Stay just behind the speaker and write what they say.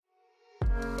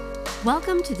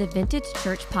Welcome to the Vintage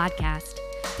Church Podcast.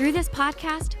 Through this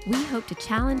podcast, we hope to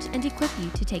challenge and equip you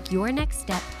to take your next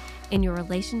step in your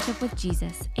relationship with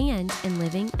Jesus and in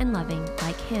living and loving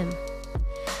like Him.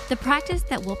 The practice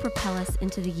that will propel us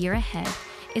into the year ahead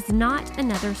is not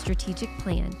another strategic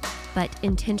plan, but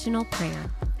intentional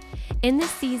prayer. In this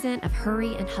season of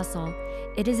hurry and hustle,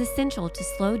 it is essential to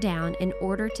slow down in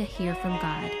order to hear from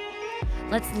God.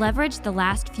 Let's leverage the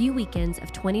last few weekends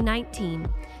of 2019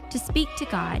 to speak to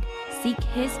God, seek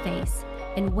His face,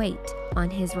 and wait on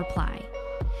His reply.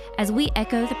 As we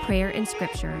echo the prayer in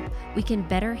Scripture, we can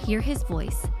better hear His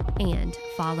voice and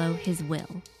follow His will.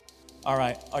 All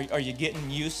right, are you getting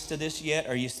used to this yet,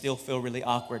 or you still feel really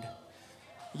awkward?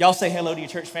 Y'all say hello to your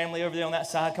church family over there on that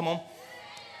side, come on.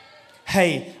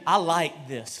 Hey, I like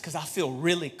this because I feel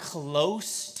really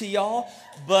close to y'all,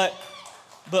 but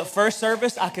first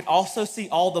service, I could also see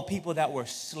all the people that were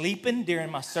sleeping during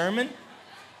my sermon.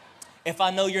 If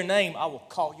I know your name, I will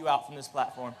call you out from this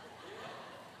platform.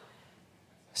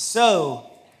 So,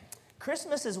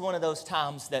 Christmas is one of those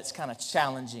times that's kind of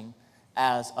challenging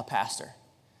as a pastor.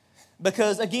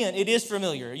 Because, again, it is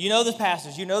familiar. You know the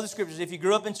passages, you know the scriptures, if you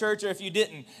grew up in church or if you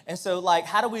didn't. And so,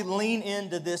 how do we lean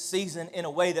into this season in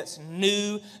a way that's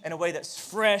new, in a way that's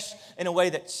fresh, in a way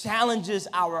that challenges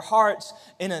our hearts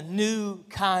in a new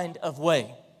kind of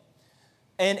way?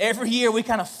 And every year we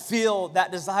kind of feel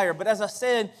that desire. But as I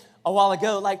said a while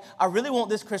ago, I really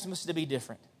want this Christmas to be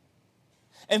different.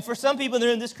 And for some people,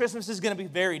 this Christmas is going to be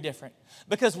very different.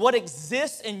 Because what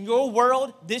exists in your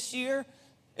world this year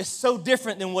is so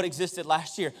different than what existed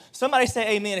last year. Somebody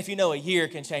say amen if you know a year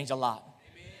can change a lot.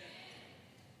 Amen.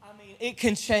 I mean, it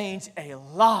can change a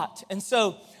lot. And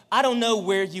so I don't know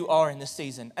where you are in this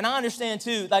season. And I understand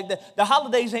too, the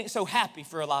holidays ain't so happy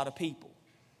for a lot of people.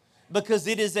 Because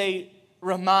it is a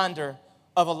reminder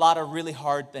of a lot of really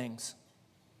hard things.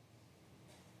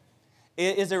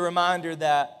 It is a reminder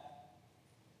that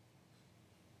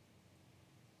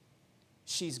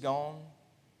she's gone.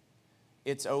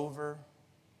 It's over.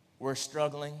 We're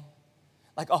struggling.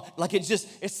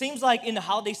 It seems like in the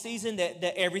holiday season that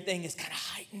everything is kind of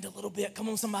heightened a little bit. Come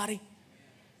on, somebody.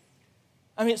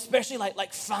 I mean, especially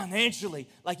like financially.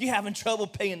 You having trouble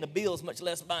paying the bills, much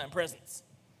less buying presents.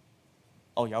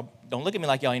 Oh, y'all, don't look at me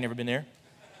like y'all ain't never been there.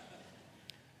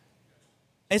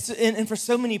 And for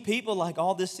so many people,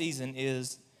 all this season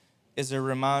is a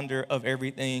reminder of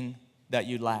everything that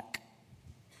you lack.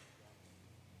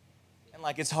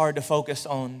 And it's hard to focus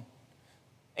on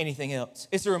anything else.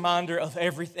 It's a reminder of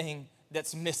everything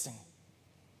that's missing.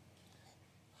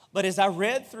 But as I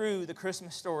read through the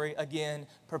Christmas story again,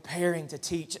 preparing to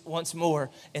teach once more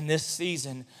in this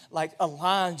season, a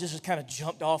line just kind of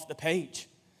jumped off the page.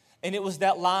 And it was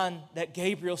that line that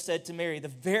Gabriel said to Mary, the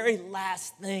very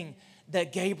last thing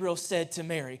that Gabriel said to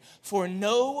Mary, "For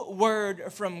no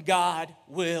word from God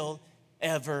will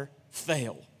ever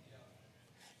fail."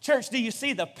 Church, do you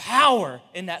see the power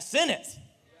in that sentence?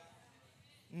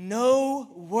 No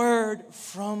word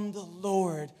from the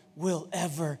Lord will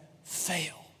ever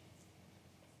fail.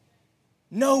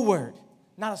 No word,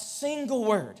 not a single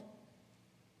word.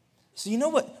 So you know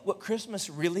what Christmas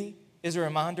really is a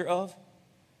reminder of?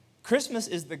 Christmas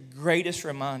is the greatest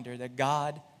reminder that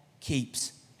God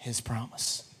keeps His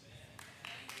promise.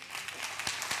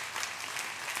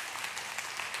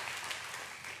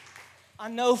 I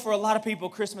know for a lot of people,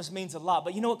 Christmas means a lot,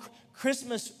 but you know what?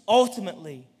 Christmas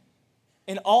ultimately,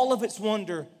 in all of its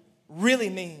wonder,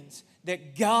 really means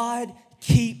that God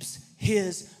keeps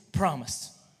His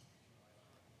promise.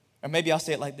 Or maybe I'll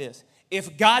say it like this.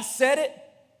 If God said it,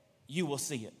 you will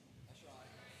see it.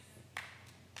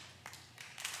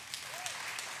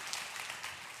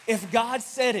 If God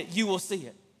said it, you will see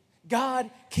it. God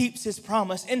keeps His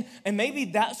promise. And maybe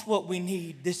that's what we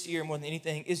need this year more than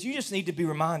anything, is you just need to be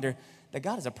reminded that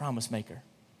God is a promise maker.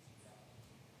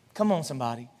 Come on,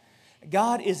 somebody.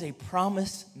 God is a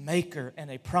promise maker and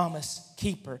a promise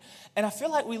keeper. And I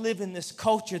feel like we live in this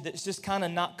culture that's just kind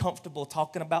of not comfortable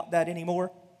talking about that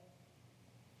anymore.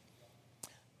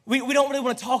 We don't really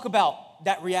want to talk about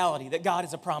that reality, that God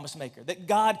is a promise maker, that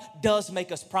God does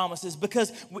make us promises,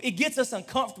 because it gets us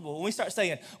uncomfortable when we start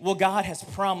saying, well, God has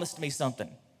promised me something.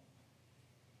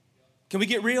 Can we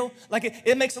get real?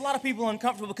 It makes a lot of people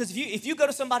uncomfortable, because if you go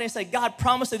to somebody and say, God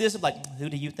promised me this, it's who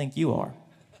do you think you are?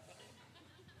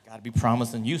 Got to be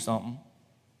promising you something.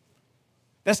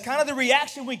 That's kind of the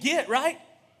reaction we get, right?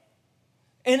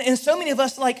 And so many of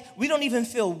us, we don't even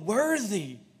feel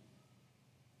worthy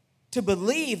to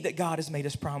believe that God has made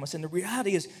us promise. And the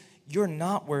reality is, you're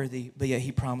not worthy, but yet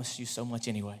He promised you so much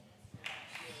anyway.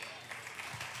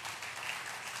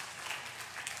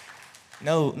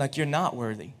 No, you're not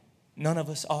worthy. None of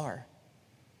us are.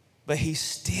 but he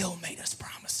still made us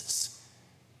promises.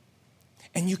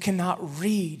 And you cannot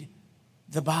read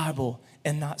the Bible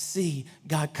and not see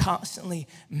God constantly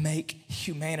make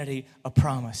humanity a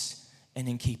promise and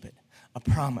then keep it. A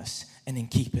promise and then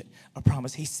keep it. A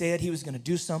promise. He said he was going to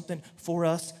do something for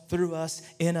us, through us,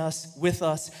 in us, with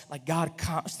us. Like God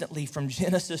constantly, from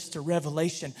Genesis to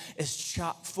Revelation, is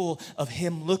chock full of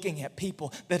him looking at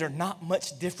people that are not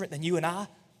much different than you and I.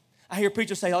 I hear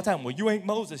preachers say all the time, well, you ain't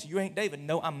Moses, you ain't David.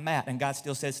 No, I'm Matt, and God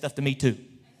still says stuff to me too.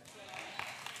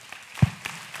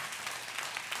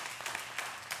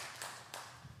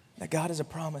 That God is a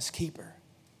promise keeper.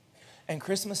 And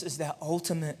Christmas is that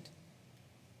ultimate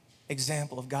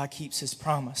example of God keeps his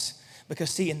promise. Because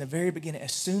see, in the very beginning,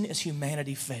 as soon as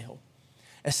humanity fell,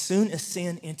 as soon as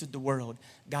sin entered the world,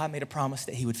 God made a promise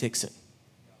that he would fix it.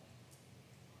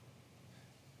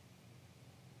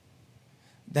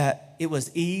 That it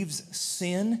was Eve's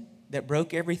sin that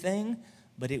broke everything,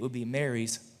 but it would be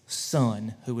Mary's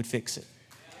son who would fix it.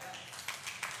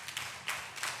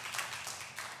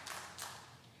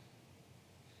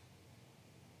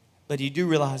 But you do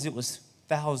realize it was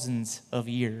thousands of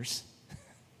years.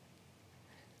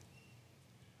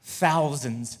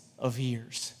 Thousands of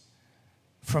years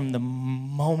from the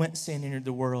moment sin entered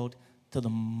the world to the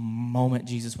moment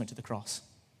Jesus went to the cross.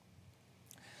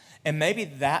 And maybe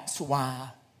that's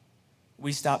why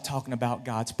we stopped talking about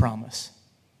God's promise.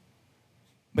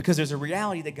 Because there's a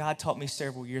reality that God taught me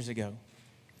several years ago.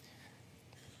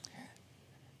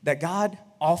 That God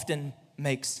often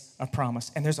makes a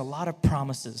promise. And there's a lot of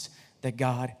promises that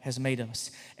God has made us.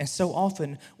 And so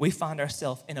often we find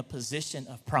ourselves in a position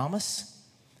of promise.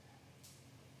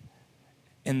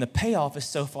 And the payoff is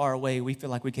so far away, we feel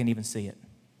like we can't even see it.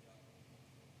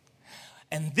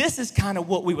 And this is kind of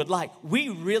what we would like. We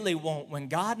really want, when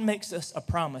God makes us a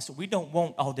promise, we don't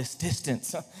want all this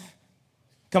distance.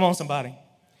 Come on, somebody.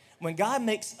 When God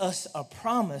makes us a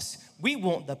promise, we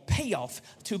want the payoff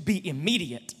to be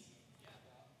immediate.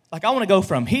 Like, I want to go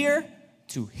from here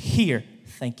to here.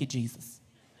 Thank you, Jesus.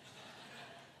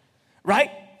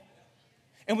 Right?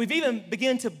 And we've even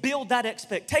begun to build that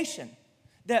expectation.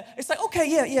 That it's like, okay,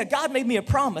 yeah, God made me a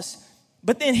promise,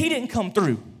 but then he didn't come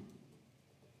through.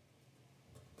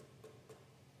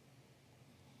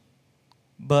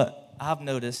 But I've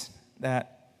noticed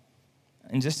that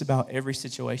in just about every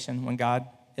situation when God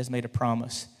has made a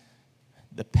promise,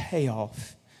 the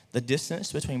payoff, the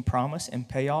distance between promise and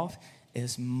payoff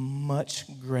is much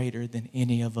greater than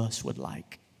any of us would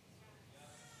like.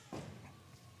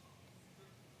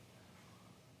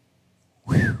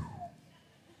 Whew.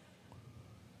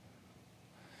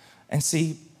 And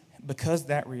see, because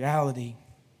that reality,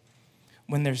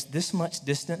 when there's this much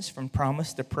distance from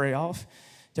promise to payoff,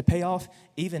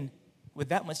 even with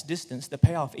that much distance, the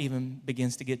payoff even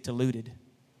begins to get diluted.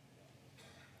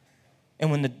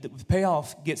 And when the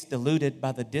payoff gets diluted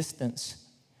by the distance,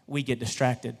 we get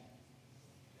distracted.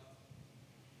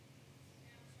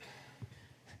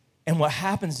 And what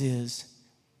happens is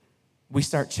we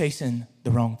start chasing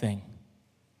the wrong thing.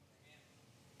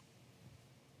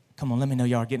 Come on, let me know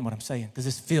y'all are getting what I'm saying, because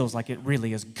this feels like it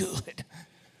really is good.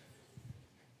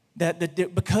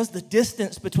 Because the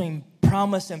distance between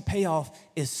promise and payoff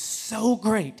is so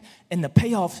great, and the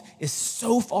payoff is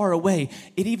so far away,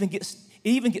 it even gets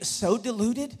so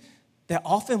diluted that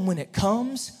often when it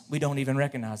comes, we don't even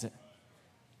recognize it.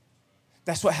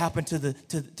 That's what happened to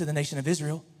the nation of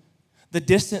Israel. The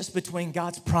distance between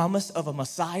God's promise of a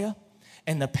Messiah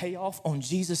and the payoff on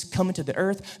Jesus coming to the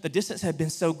earth, the distance had been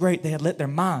so great they had let their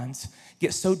minds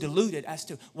get so diluted as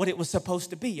to what it was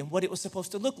supposed to be and what it was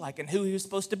supposed to look like and who he was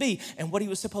supposed to be and what he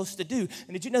was supposed to do.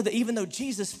 And did you know that even though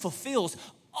Jesus fulfills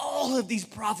all of these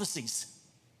prophecies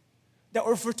that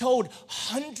were foretold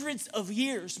hundreds of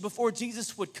years before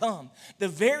Jesus would come, the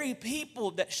very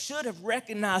people that should have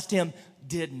recognized him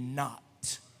did not.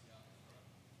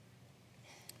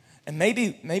 And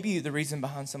maybe the reason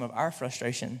behind some of our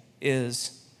frustration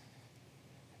is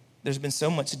there's been so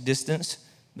much distance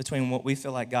between what we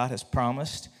feel like God has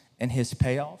promised and his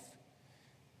payoff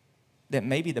that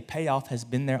maybe the payoff has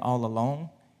been there all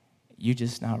along. You're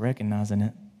just not recognizing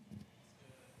it.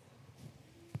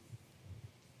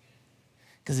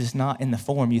 Because it's not in the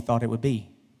form you thought it would be.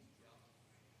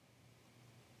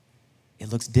 It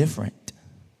looks different.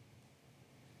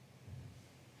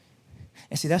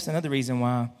 And see, that's another reason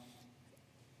why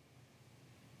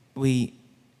we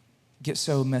get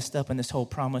so messed up in this whole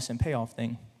promise and payoff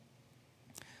thing,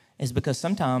 is because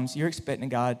sometimes you're expecting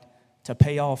God to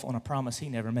pay off on a promise he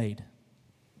never made.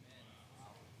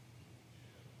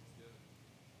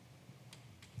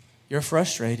 You're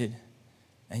frustrated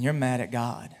and you're mad at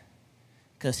God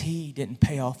because he didn't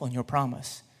pay off on your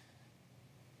promise.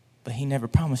 but he never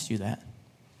promised you that.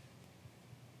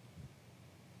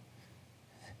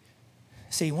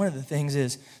 See, one of the things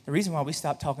is, the reason why we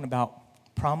stop talking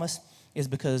about promise is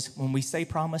because when we say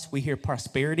promise, we hear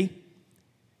prosperity,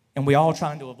 and we all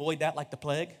trying to avoid that like the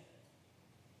plague.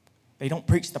 They don't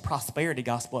preach the prosperity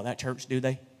gospel at that church, do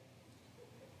they?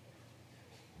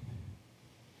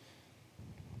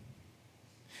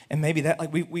 And maybe that,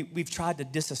 like we've tried to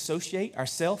disassociate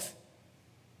ourselves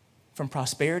from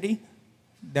prosperity,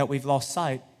 that we've lost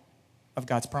sight of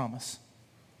God's promise.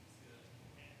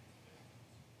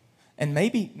 And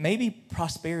maybe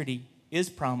prosperity is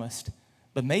promised,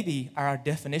 but maybe our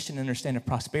definition and understanding of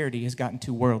prosperity has gotten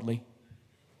too worldly.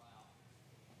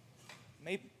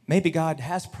 Maybe God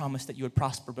has promised that you would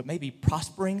prosper, but maybe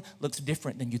prospering looks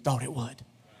different than you thought it would.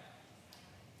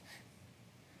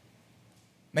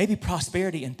 Maybe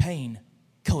prosperity and pain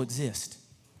coexist.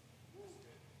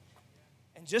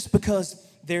 And just because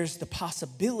there's the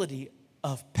possibility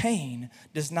of pain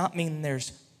does not mean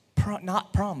there's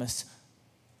not promise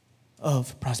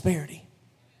of prosperity.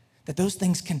 That those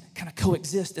things can kind of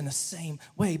coexist in the same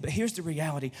way. But here's the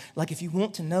reality. Like, if you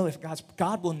want to know if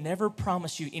God will never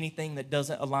promise you anything that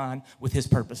doesn't align with his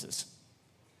purposes.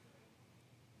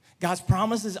 God's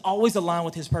promises always align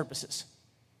with his purposes.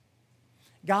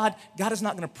 God is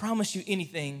not going to promise you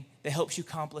anything that helps you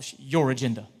accomplish your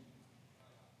agenda.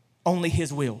 Only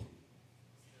his will.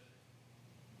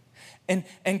 And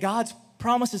God's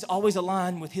promises always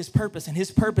align with his purpose, and his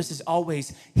purpose is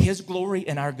always his glory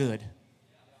and our good.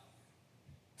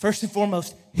 First and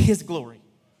foremost, his glory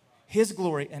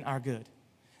and our good.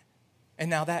 And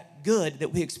now that good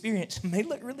that we experience may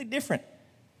look really different.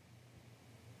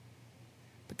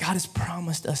 But God has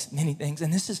promised us many things,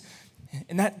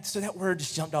 so that word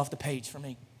just jumped off the page for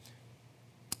me.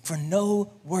 For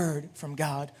no word from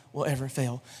God will ever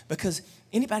fail. Because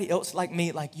anybody else like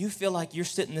me, like you feel like you're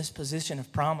sitting in this position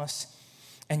of promise,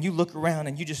 and you look around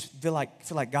and you just feel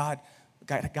like God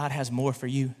has more for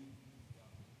you.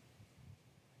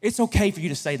 It's okay for you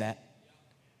to say that.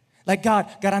 Like, God,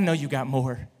 I know you got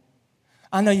more.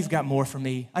 I know you've got more for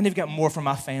me. I know you've got more for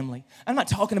my family. I'm not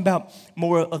talking about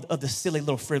more of the silly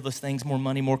little frivolous things, more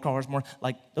money, more cars, more,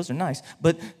 like, those are nice.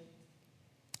 But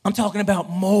I'm talking about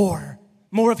more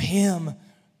of him,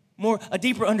 a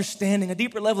deeper understanding, a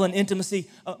deeper level of intimacy,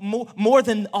 more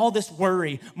than all this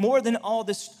worry, more than all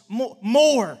this,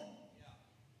 more.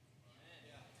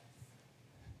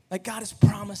 Like, God has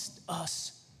promised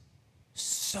us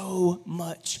so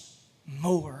much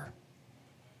more.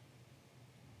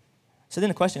 So then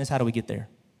the question is, how do we get there?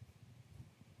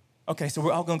 Okay, so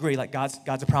we're all going to agree, like, God's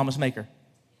a promise maker.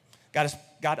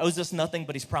 God owes us nothing,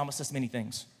 but he's promised us many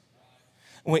things.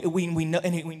 We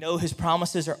know his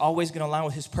promises are always going to align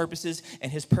with his purposes,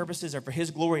 and his purposes are for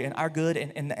his glory and our good,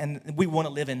 and we want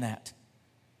to live in that.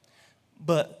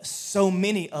 But so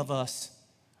many of us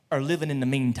are living in the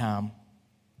meantime.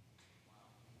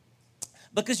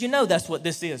 Because that's what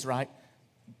this is, right?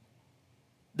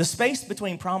 The space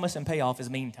between promise and payoff is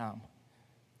meantime.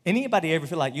 Anybody ever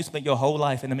feel like you spent your whole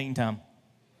life in the meantime?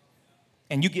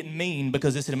 And you get mean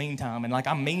because it's in the meantime. And like,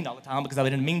 I'm mean all the time because I've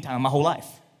been in the meantime my whole life.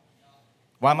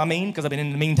 Why am I mean? Because I've been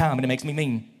in the meantime and it makes me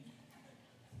mean.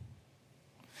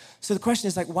 So the question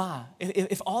is, like, why?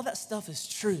 If all that stuff is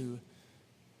true,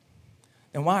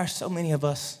 then why are so many of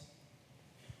us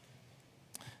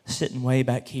sitting way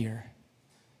back here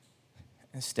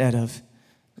instead of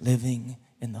living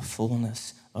in the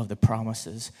fullness of the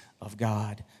promises of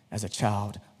God as a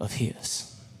child of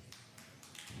his?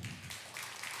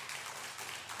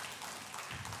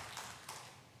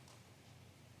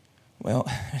 Well,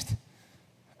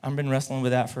 I've been wrestling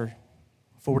with that for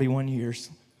 41 years.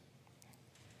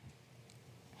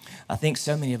 I think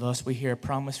so many of us, we hear a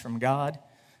promise from God,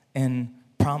 and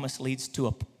promise leads to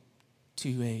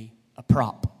a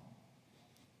prop.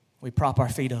 We prop our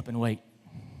feet up and wait.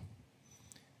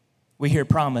 We hear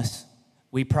promise,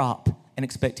 we prop and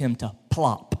expect him to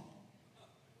plop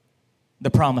the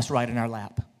promise right in our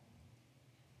lap.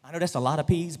 I know that's a lot of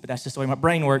P's, but that's just the way my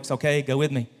brain works, okay? Go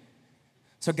with me.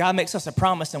 So God makes us a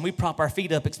promise, and we prop our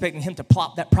feet up expecting him to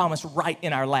plop that promise right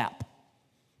in our lap.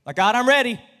 Like, God, I'm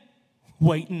ready,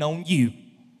 waiting on you.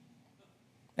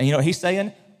 And you know what he's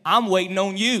saying? I'm waiting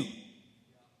on you.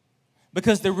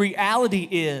 Because the reality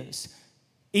is,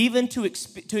 even to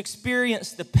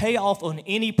experience the payoff on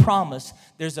any promise,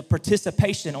 there's a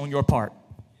participation on your part.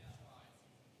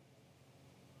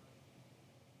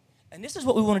 And this is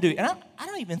what we want to do. And I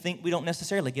don't even think we don't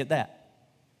necessarily get that.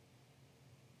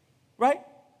 Right?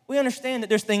 We understand that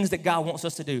there's things that God wants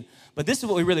us to do. But this is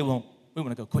what we really want. We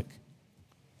want to go quick.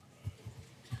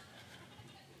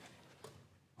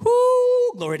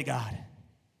 Whoo, glory to God.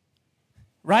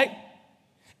 right?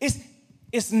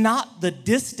 It's not the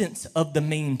distance of the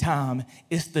meantime,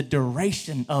 it's the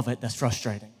duration of it that's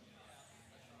frustrating.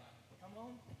 Come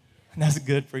on. That's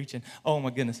good preaching. Oh my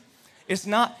goodness. It's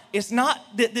not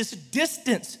that this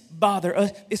distance bother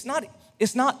us. It's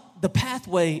not the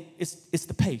pathway, it's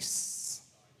the pace.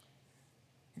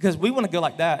 Because we want to go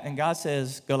like that, and God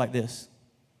says, go like this.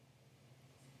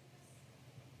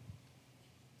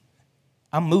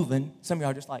 I'm moving. Some of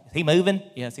y'all are just like, is he moving?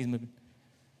 Yes, he's moving.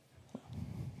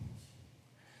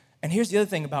 And here's the other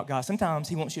thing about God. Sometimes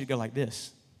he wants you to go like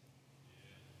this.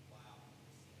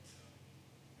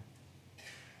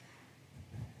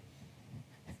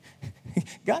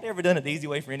 God ever done it the easy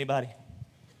way for anybody?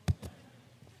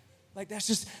 Like that's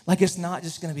just, like it's not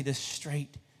just going to be this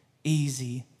straight,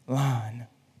 easy line.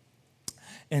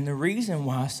 And the reason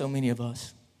why so many of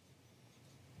us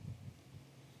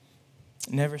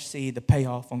never see the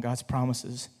payoff on God's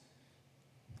promises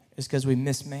is because we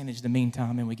mismanage the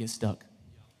meantime and we get stuck.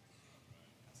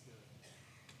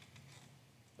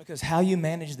 Because how you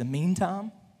manage the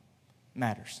meantime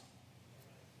matters.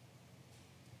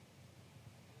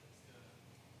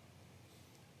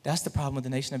 That's the problem with the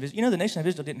nation of Israel. You know, the nation of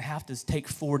Israel didn't have to take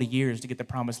 40 years to get the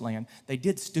promised land. They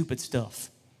did stupid stuff.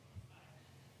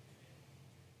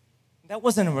 That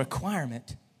wasn't a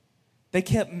requirement. They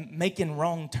kept making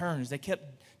wrong turns. They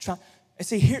kept trying. And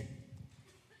see,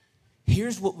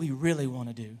 here's what we really want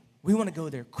to do. We want to go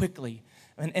there quickly.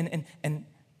 And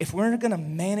if we're going to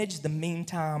manage the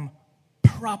meantime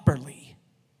properly,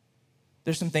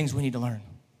 there's some things we need to learn.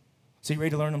 So you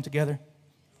ready to learn them together?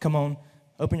 Come on,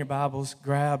 open your Bibles,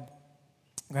 grab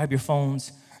your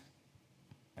phones,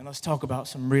 and let's talk about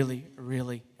some really,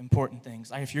 really important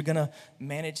things. Like if you're going to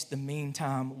manage the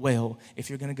meantime well, if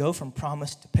you're going to go from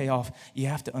promise to payoff, you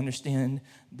have to understand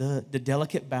the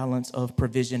delicate balance of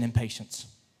provision and patience.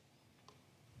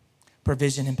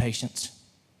 Provision and patience.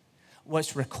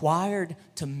 What's required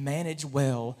to manage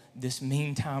well this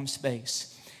meantime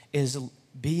space is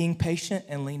being patient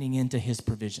and leaning into his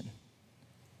provision.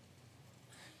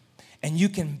 And you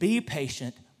can be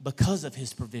patient because of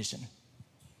his provision.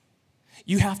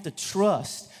 You have to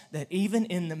trust that even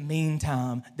in the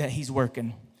meantime that he's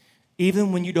working,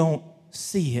 even when you don't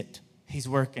see it, he's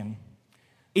working.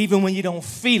 Even when you don't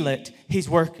feel it, he's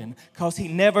working, because he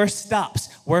never stops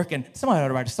working. Somebody ought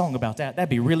to write a song about that. That'd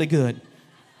be really good.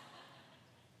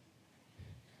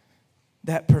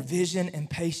 That provision and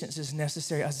patience is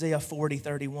necessary. Isaiah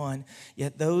 40:31.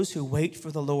 Yet those who wait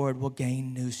for the Lord will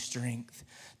gain new strength.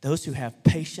 Those who have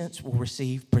patience will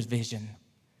receive provision.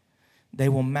 They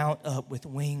will mount up with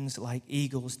wings like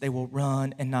eagles. They will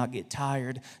run and not get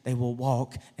tired. They will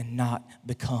walk and not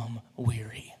become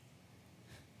weary.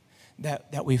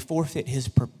 That we forfeit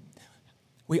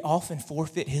we often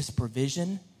forfeit his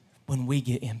provision when we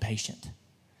get impatient.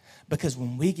 Because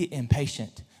when we get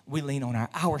impatient, we lean on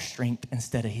our strength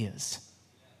instead of his.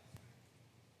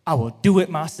 I will do it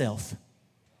myself.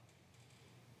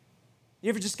 You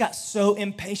ever just got so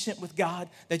impatient with God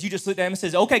that you just look at him and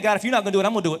says, okay, God, if you're not going to do it,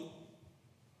 I'm going to do it.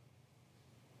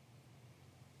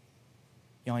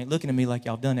 Y'all ain't looking at me like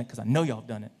y'all done it because I know y'all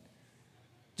done it.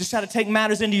 Just try to take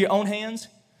matters into your own hands.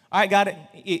 All right, God,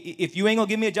 if you ain't going to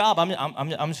give me a job, I'm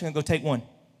just going to go take one.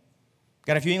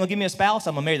 God, if you ain't going to give me a spouse,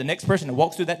 I'm going to marry the next person that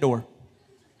walks through that door.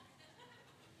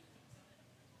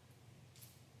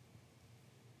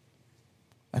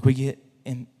 Like we get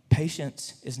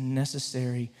impatience is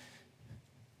necessary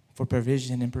for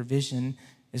provision, and provision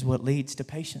is what leads to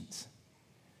patience.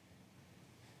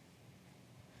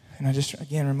 And I just,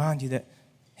 again, remind you that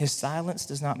his silence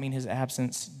does not mean his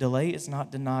absence. Delay is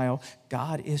not denial.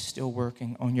 God is still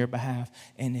working on your behalf.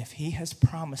 And if he has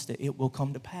promised it, it will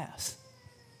come to pass.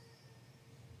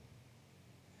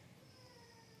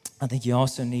 I think you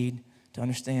also need to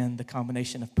understand the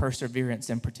combination of perseverance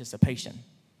and participation.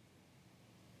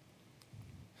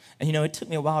 And you know, it took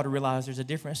me a while to realize there's a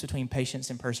difference between patience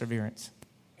and perseverance.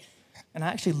 And I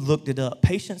actually looked it up.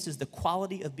 Patience is the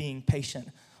quality of being patient,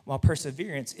 while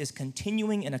perseverance is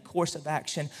continuing in a course of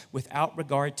action without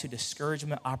regard to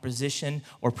discouragement, opposition,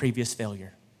 or previous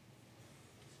failure.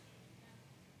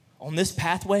 On this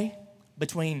pathway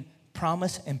between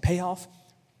promise and payoff,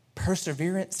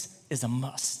 perseverance is a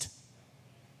must.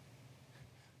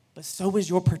 But so is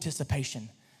your participation.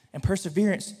 And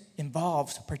perseverance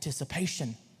involves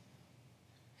participation.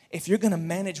 If you're going to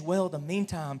manage well the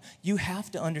meantime, you have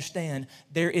to understand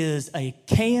there is a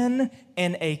can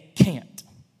and a can't.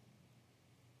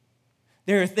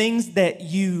 There are things that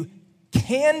you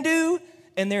can do,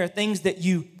 and there are things that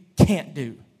you can't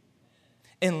do.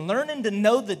 And learning to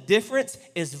know the difference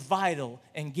is vital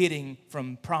in getting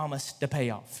from promise to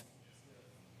payoff.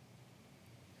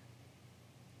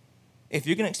 If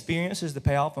you're going to experience the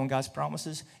payoff on God's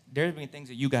promises, there's going to be things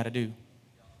that you got to do. You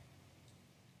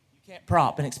can't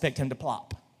prop and expect him to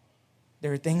plop.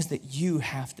 There are things that you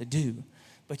have to do.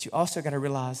 But you also got to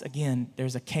realize, again,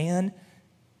 there's a can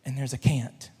and there's a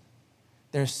can't.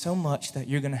 There's so much that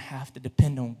you're going to have to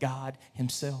depend on God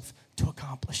himself to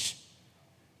accomplish.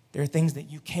 There are things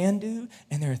that you can do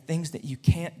and there are things that you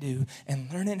can't do. And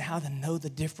learning how to know the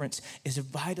difference is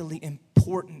vitally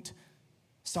important.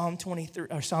 Psalm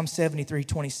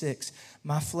 73:26.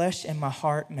 My flesh and my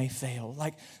heart may fail.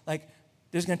 Like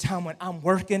there's going to be a time when I'm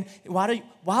working.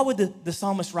 Why would the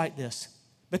psalmist write this?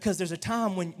 Because there's a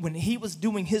time when he was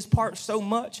doing his part so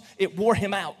much, it wore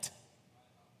him out.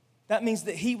 That means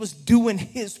that he was doing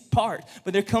his part.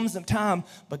 But there comes a time,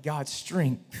 but God's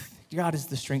strength, God is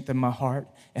the strength of my heart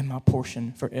and my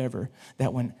portion forever.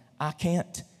 That when I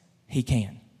can't, he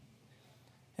can.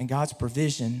 And God's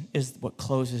provision is what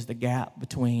closes the gap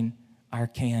between our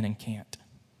can and can't.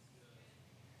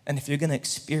 And if you're going to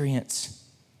experience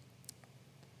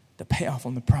the payoff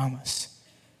on the promise,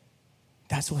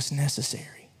 that's what's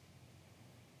necessary.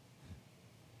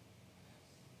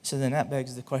 So then that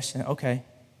begs the question, okay,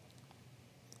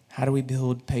 how do we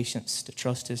build patience to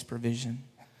trust his provision?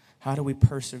 How do we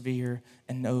persevere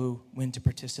and know when to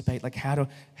participate? Like how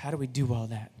do we do all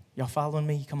that? Y'all following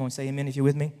me? Come on, say amen if you're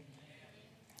with me.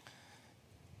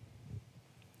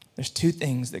 There's two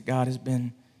things that God has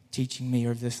been teaching me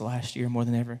over this last year more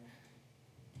than ever.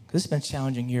 This has been a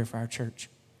challenging year for our church.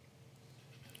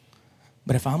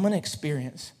 But if I'm going to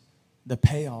experience the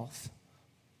payoff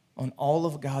on all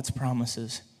of God's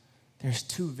promises, there's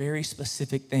two very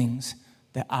specific things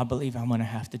that I believe I'm going to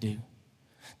have to do.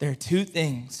 There are two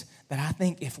things that I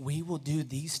think if we will do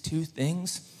these two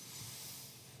things,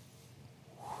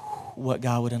 what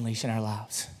God would unleash in our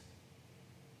lives.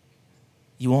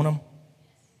 You want them?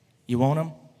 You want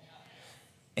them?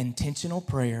 Intentional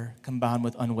prayer combined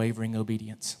with unwavering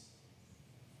obedience.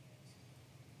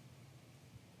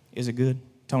 Is it good?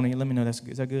 Tony, let me know. Is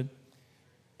that good?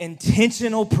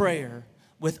 Intentional prayer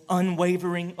with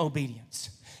unwavering obedience.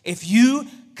 If you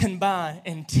combine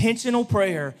intentional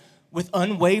prayer with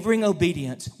unwavering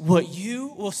obedience, what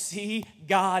you will see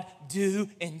God do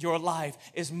in your life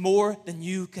is more than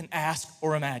you can ask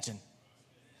or imagine.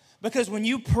 Because when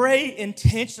you pray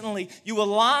intentionally, you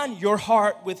align your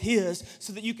heart with his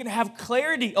so that you can have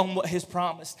clarity on what he's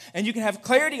promised. And you can have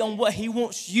clarity on what he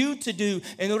wants you to do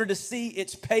in order to see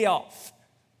its payoff.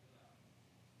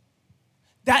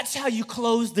 That's how you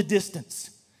close the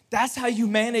distance. That's how you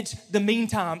manage the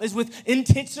meantime, is with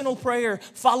intentional prayer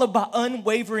followed by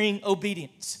unwavering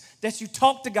obedience. That you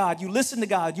talk to God, you listen to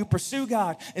God, you pursue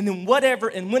God, and then whatever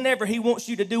and whenever he wants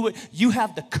you to do it, you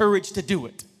have the courage to do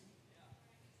it.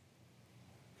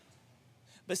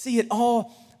 But see, I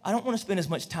don't want to spend as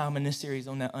much time in this series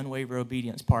on that unwavering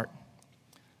obedience part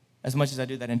as much as I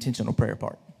do that intentional prayer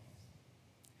part.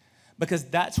 Because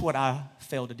that's what I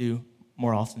fail to do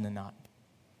more often than not.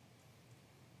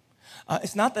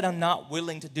 It's not that I'm not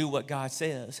willing to do what God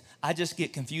says. I just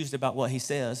get confused about what he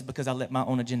says because I let my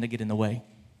own agenda get in the way.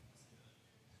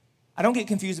 I don't get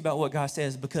confused about what God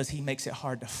says because he makes it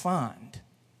hard to find.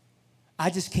 I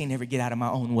just can't ever get out of my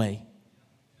own way.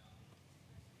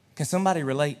 Can somebody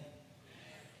relate?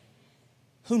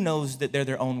 Who knows that they're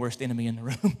their own worst enemy in the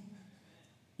room?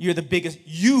 You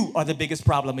are the biggest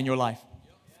problem in your life.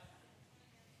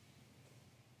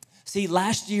 See,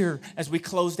 last year, as we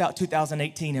closed out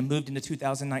 2018 and moved into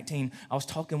 2019, I was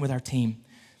talking with our team,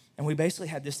 and we basically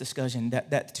had this discussion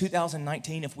that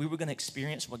 2019, if we were going to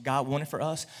experience what God wanted for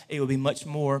us, it would be much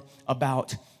more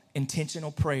about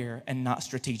intentional prayer and not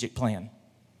strategic plan.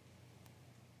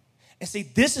 And see,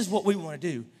 this is what we want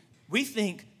to do. We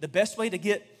think the best way to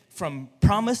get from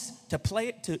promise to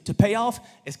pay off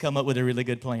is come up with a really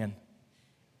good plan.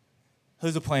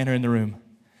 Who's a planner in the room?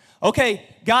 Okay,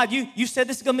 God, you said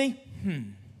this is going to be?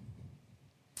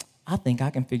 I think I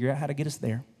can figure out how to get us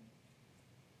there.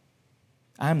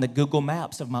 I'm the Google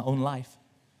Maps of my own life.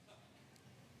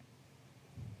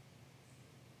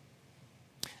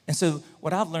 And so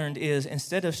what I've learned is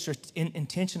instead of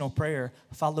intentional prayer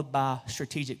followed by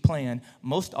strategic plan,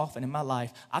 most often in my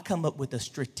life, I come up with a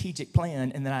strategic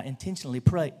plan and then I intentionally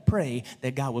pray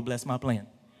that God would bless my plan.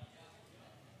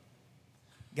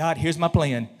 God, here's my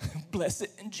plan. Bless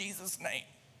it in Jesus' name.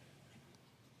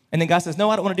 And then God says, no,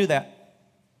 I don't want to do that.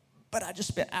 But I just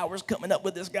spent hours coming up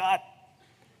with this, God.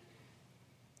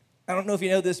 I don't know if you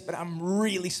know this, but I'm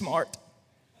really smart.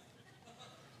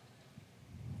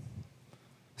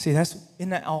 See, isn't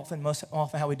that most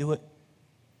often how we do it?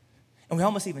 And we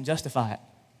almost even justify it.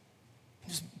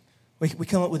 We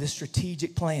come up with a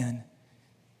strategic plan.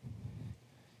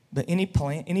 But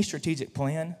any strategic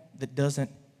plan that doesn't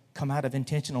come out of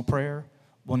intentional prayer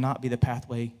will not be the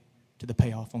pathway to the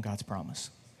payoff on God's promise.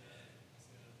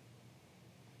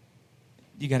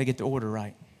 You got to get the order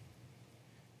right.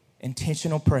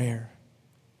 Intentional prayer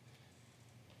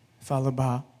followed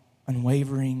by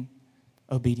unwavering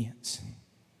obedience.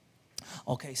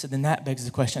 Okay, so then that begs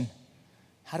the question,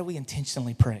 how do we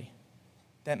intentionally pray?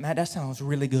 Matt, that sounds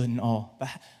really good and all, but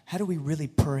how do we really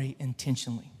pray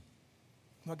intentionally?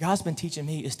 What God's been teaching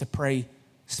me is to pray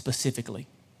specifically.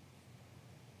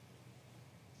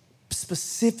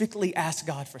 Specifically ask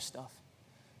God for stuff.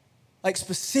 Like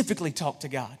specifically talk to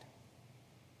God.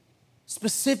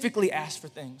 Specifically ask for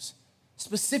things.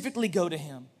 Specifically go to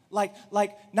Him. Like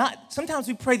not, sometimes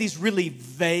we pray these really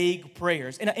vague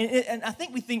prayers. And I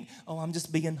think we think, oh, I'm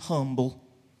just being humble.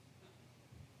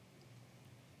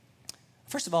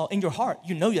 First of all, in your heart,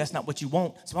 you know that's not what you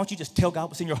want. So why don't you just tell God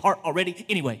what's in your heart already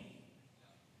anyway?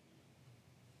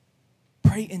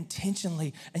 Pray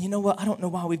intentionally. And you know what? I don't know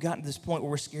why we've gotten to this point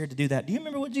where we're scared to do that. Do you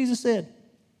remember what Jesus said?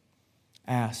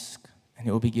 Ask, and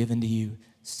it will be given to you.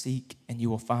 Seek, and you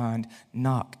will find.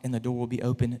 Knock, and the door will be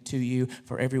open to you.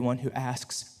 For everyone who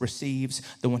asks receives.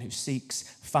 The one who seeks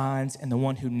finds. And the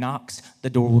one who knocks, the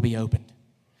door will be opened.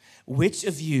 Which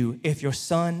of you, if your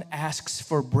son asks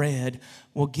for bread,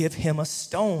 will give him a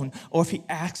stone? Or if he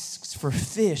asks for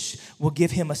fish, will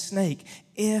give him a snake?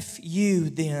 If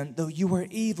you then, though you are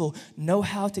evil, know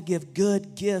how to give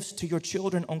good gifts to your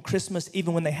children on Christmas,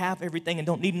 even when they have everything and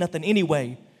don't need nothing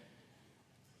anyway,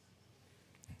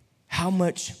 how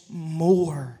much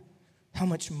more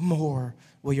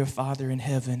will your Father in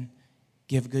heaven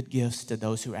give good gifts to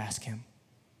those who ask Him?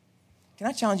 Can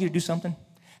I challenge you to do something?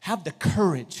 Have the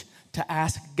courage to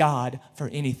ask God for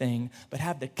anything, but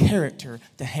have the character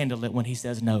to handle it when He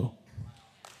says no.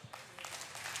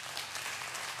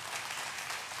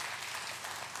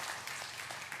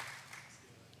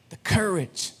 The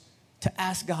courage to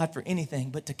ask God for anything,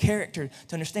 but the character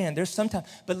to understand there's sometimes,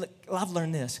 but look, I've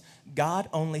learned this. God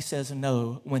only says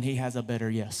no when He has a better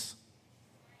yes.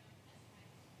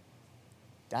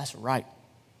 That's right.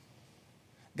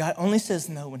 God only says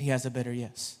no when He has a better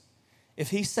yes. If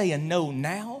He's saying no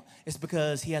now, it's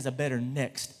because He has a better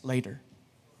next later.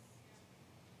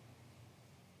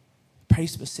 Pray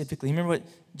specifically. Remember what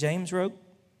James wrote?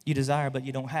 You desire, but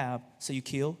you don't have, so you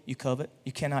kill, you covet.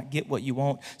 You cannot get what you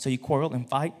want, so you quarrel and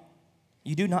fight.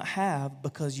 You do not have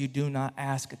because you do not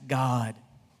ask God.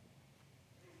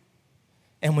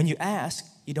 And when you ask,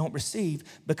 you don't receive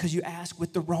because you ask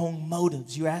with the wrong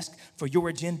motives. You ask for your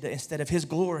agenda instead of His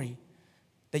glory,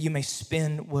 that you may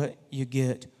spend what you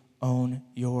get on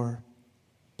your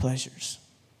pleasures.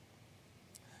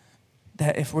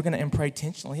 That if we're going to pray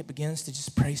intentionally, it begins to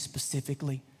just pray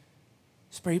specifically.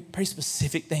 Just pray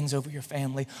specific things over your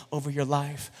family, over your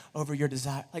life, over your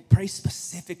desire. Like pray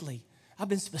specifically. I've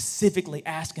been specifically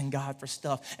asking God for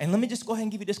stuff. And let me just go ahead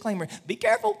and give you a disclaimer. Be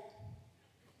careful.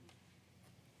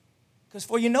 Because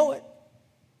before you know it,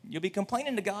 you'll be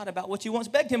complaining to God about what you once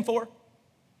begged Him for.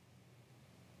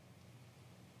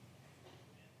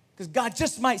 Because God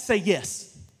just might say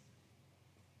yes.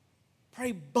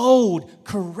 Pray bold,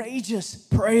 courageous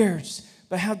prayers,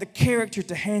 but have the character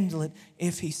to handle it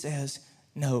if He says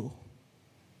no.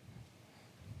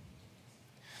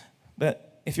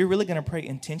 But if you're really going to pray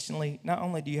intentionally, not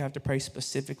only do you have to pray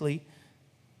specifically,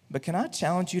 but can I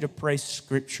challenge you to pray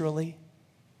scripturally?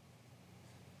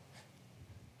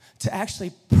 To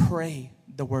actually pray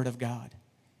the Word of God.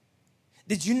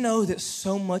 Did you know that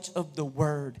so much of the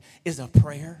Word is a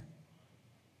prayer?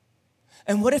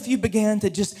 And what if you began to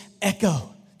just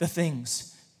echo the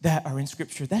things that are in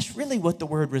Scripture? That's really what the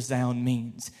word resound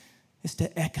means, is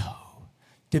to echo,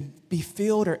 to be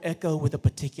filled or echo with a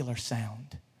particular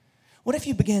sound. What if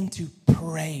you begin to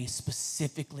pray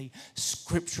specifically,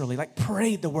 scripturally, like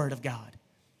pray the Word of God?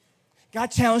 God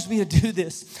challenged me to do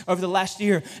this over the last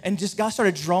year, and just God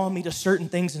started drawing me to certain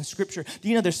things in Scripture. Do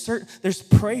you know there's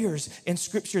prayers in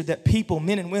Scripture that people,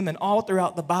 men and women, all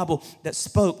throughout the Bible that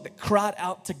spoke, that cried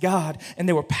out to God, and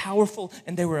they were powerful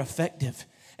and they were effective.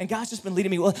 And God's just been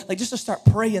leading me, just to start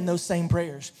praying those same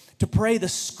prayers, to pray the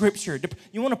Scripture.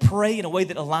 You want to pray in a way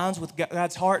that aligns with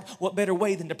God's heart? What better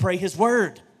way than to pray His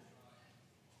Word?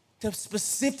 To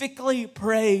specifically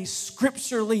pray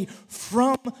scripturally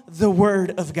from the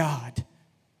Word of God.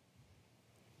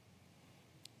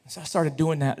 So I started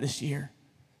doing that this year.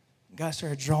 God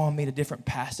started drawing me to different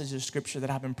passages of Scripture that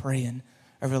I've been praying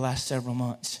over the last several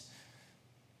months.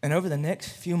 And over the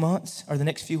next few months, or the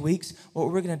next few weeks, what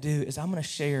we're going to do is I'm going to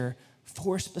share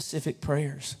 4 specific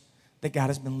prayers that God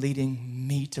has been leading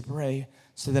me to pray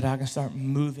so that I can start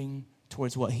moving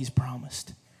towards what He's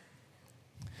promised.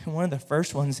 And one of the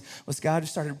first ones was God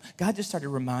just started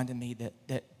reminding me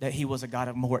that he was a God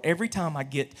of more. Every time I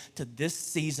get to this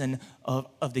season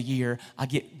of the year, I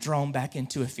get drawn back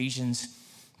into Ephesians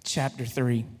chapter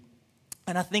 3.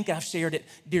 And I think I've shared it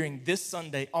during this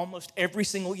Sunday almost every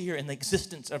single year in the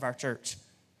existence of our church.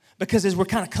 Because as we're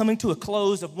kind of coming to a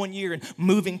close of one year and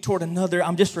moving toward another,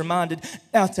 I'm just reminded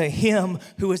now to him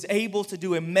who is able to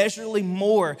do immeasurably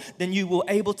more than you will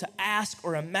able to ask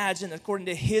or imagine, according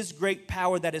to his great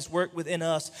power that is worked within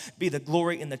us, be the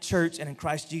glory in the church and in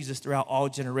Christ Jesus throughout all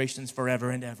generations forever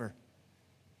and ever.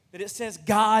 That it says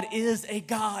God is a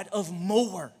God of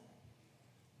more.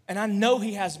 And I know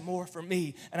he has more for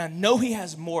me, and I know he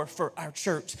has more for our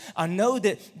church. I know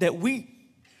that we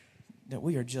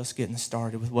are just getting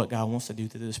started with what God wants to do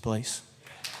through this place.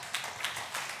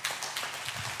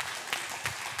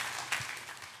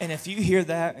 And if you hear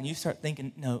that and you start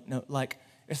thinking, no, like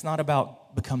it's not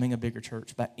about becoming a bigger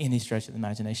church by any stretch of the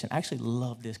imagination. I actually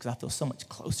love this because I feel so much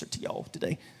closer to y'all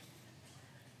today.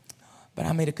 But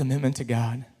I made a commitment to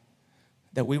God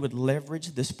that we would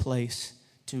leverage this place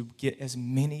to get as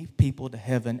many people to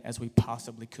heaven as we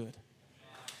possibly could.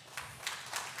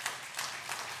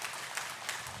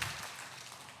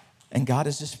 And God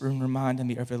has just been reminding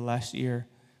me over the last year,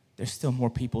 there's still more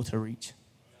people to reach.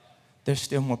 There's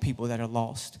still more people that are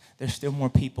lost. There's still more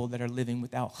people that are living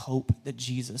without hope that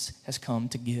Jesus has come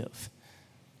to give.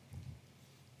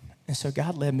 And so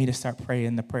God led me to start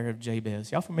praying the prayer of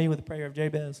Jabez. Y'all familiar with the prayer of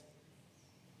Jabez?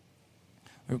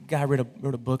 A guy wrote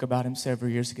a book about him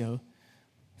several years ago.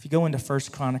 If you go into 1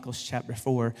 Chronicles chapter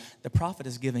 4, the prophet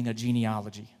is giving a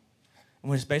genealogy.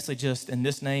 And it's basically just in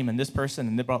this name and this person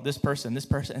and they brought this person and this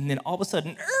person. And then all of a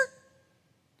sudden,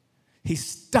 he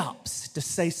stops to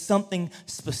say something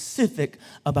specific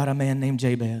about a man named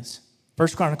Jabez. 1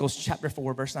 Chronicles chapter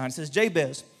 4, verse 9. It says,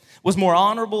 Jabez was more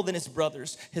honorable than his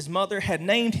brothers. His mother had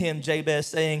named him Jabez,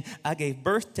 saying, I gave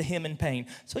birth to him in pain.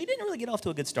 So he didn't really get off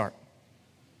to a good start.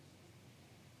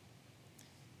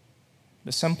 But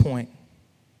at some point,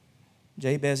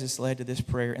 Jabez is led to this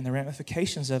prayer, and the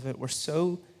ramifications of it were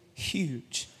so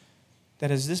huge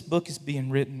that as this book is being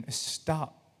written,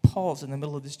 pause in the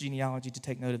middle of this genealogy to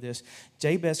take note of this.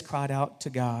 Jabez cried out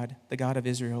to God, the God of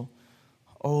Israel,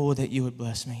 oh, that you would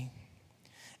bless me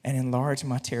and enlarge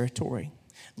my territory.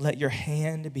 Let your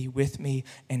hand be with me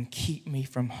and keep me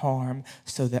from harm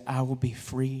so that I will be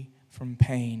free from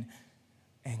pain.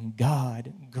 And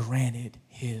God granted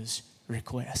his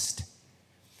request.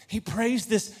 He prays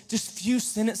this just few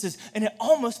sentences, and it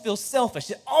almost feels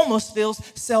selfish. It almost feels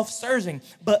self-serving.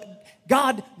 But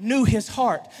God knew his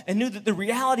heart and knew that the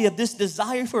reality of this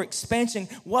desire for expansion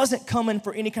wasn't coming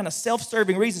for any kind of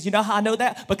self-serving reasons. You know how I know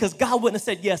that? Because God wouldn't have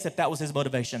said yes if that was his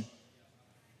motivation.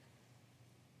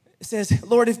 It says,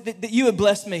 Lord, that you would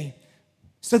bless me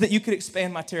so that you could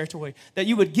expand my territory, that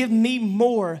you would give me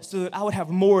more so that I would have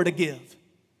more to give.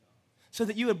 So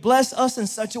that you would bless us in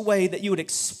such a way that you would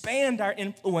expand our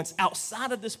influence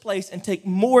outside of this place and take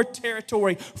more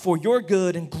territory for your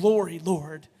good and glory,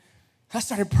 Lord. I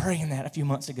started praying that a few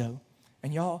months ago.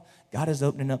 And y'all, God is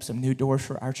opening up some new doors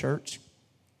for our church.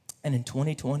 And in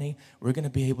 2020, we're going to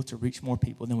be able to reach more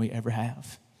people than we ever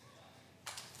have.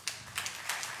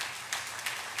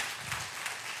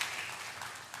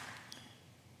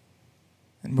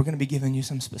 And we're going to be giving you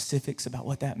some specifics about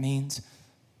what that means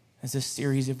as this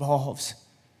series evolves.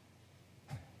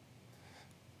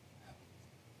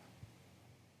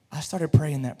 I started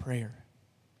praying that prayer,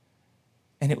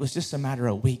 and it was just a matter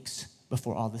of weeks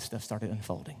before all this stuff started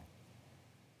unfolding.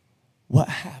 What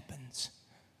happens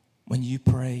when you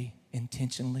pray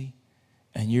intentionally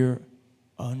and you're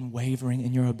unwavering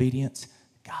in your obedience?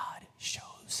 God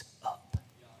shows up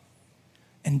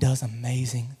and does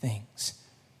amazing things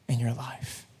in your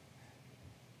life.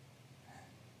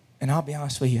 And I'll be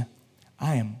honest with you,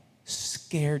 I am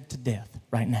scared to death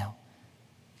right now.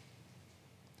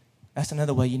 That's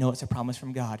another way you know it's a promise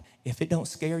from God. If it don't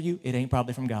scare you, it ain't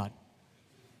probably from God.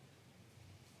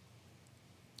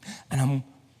 And I'm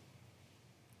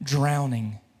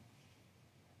drowning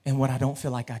in what I don't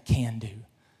feel like I can do.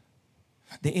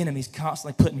 The enemy's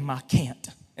constantly putting my can't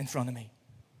in front of me.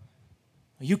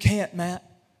 You can't, Matt.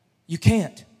 You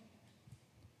can't.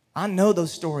 I know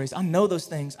those stories. I know those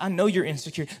things. I know you're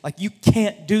insecure. Like, you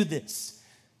can't do this.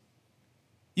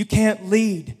 You can't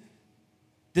lead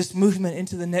this movement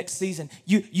into the next season.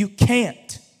 You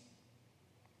can't.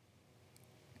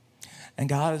 And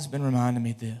God has been reminding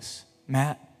me this.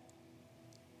 Matt,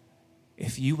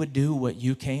 if you would do what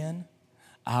you can,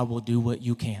 I will do what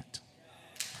you can't.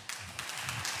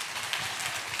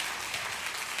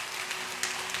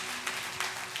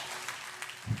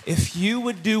 If you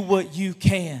would do what you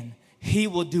can, he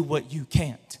will do what you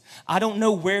can't. I don't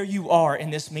know where you are in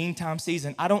this meantime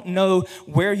season. I don't know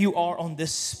where you are on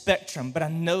this spectrum, but I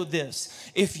know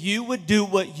this. If you would do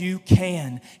what you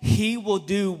can, he will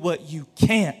do what you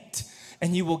can't,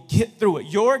 and you will get through it.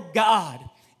 Your God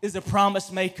is a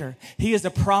promise maker. He is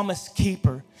a promise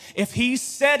keeper. If he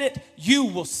said it, you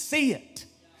will see it.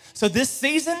 So this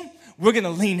season, we're going to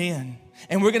lean in,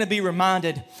 and we're going to be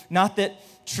reminded, not that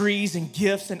trees and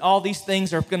gifts and all these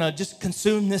things are going to just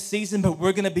consume this season, but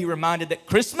we're going to be reminded that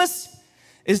Christmas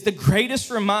is the greatest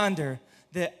reminder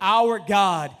that our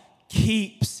God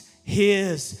keeps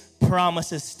his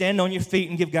promises. Stand on your feet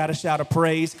and give God a shout of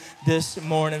praise this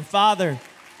morning. Father,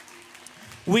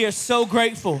 we are so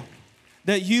grateful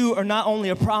that you are not only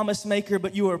a promise maker,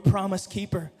 but you are a promise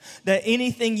keeper. That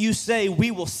anything you say,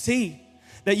 we will see.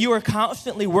 That you are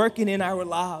constantly working in our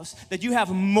lives, that you have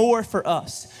more for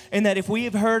us, and that if we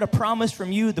have heard a promise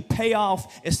from you, the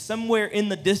payoff is somewhere in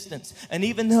the distance. And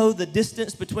even though the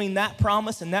distance between that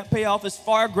promise and that payoff is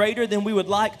far greater than we would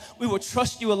like, we will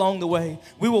trust you along the way.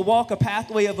 We will walk a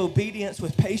pathway of obedience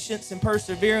with patience and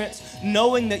perseverance,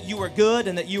 knowing that you are good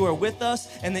and that you are with us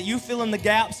and that you fill in the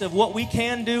gaps of what we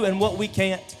can do and what we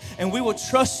can't. And we will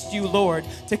trust you, Lord,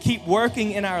 to keep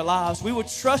working in our lives. We will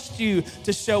trust you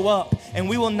to show up, and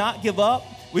we will not give up.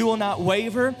 We will not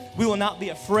waver. We will not be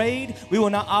afraid. We will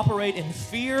not operate in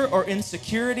fear or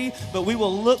insecurity, but we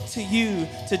will look to you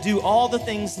to do all the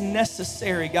things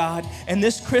necessary, God. And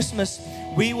this Christmas,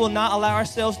 we will not allow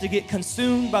ourselves to get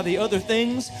consumed by the other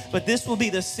things, but this will be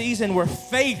the season where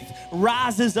faith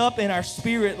rises up in our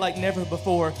spirit like never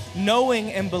before,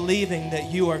 knowing and believing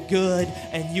that you are good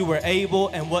and you are able,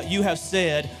 and what you have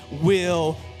said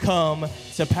will come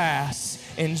to pass.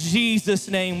 In Jesus'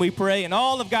 name we pray. And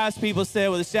all of God's people said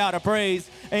with a shout of praise,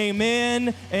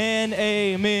 amen and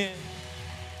amen.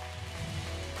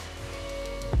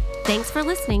 Thanks for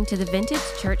listening to the Vintage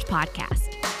Church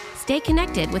Podcast. Stay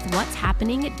connected with what's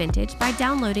happening at Vintage by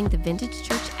downloading the Vintage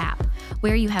Church app,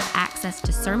 where you have access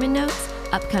to sermon notes,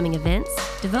 upcoming events,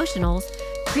 devotionals,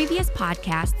 previous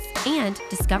podcasts, and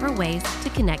discover ways to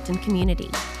connect in community.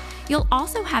 You'll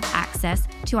also have access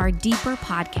to our Deeper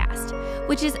podcast,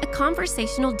 which is a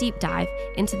conversational deep dive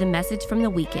into the message from the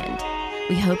weekend.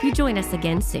 We hope you join us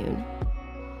again soon.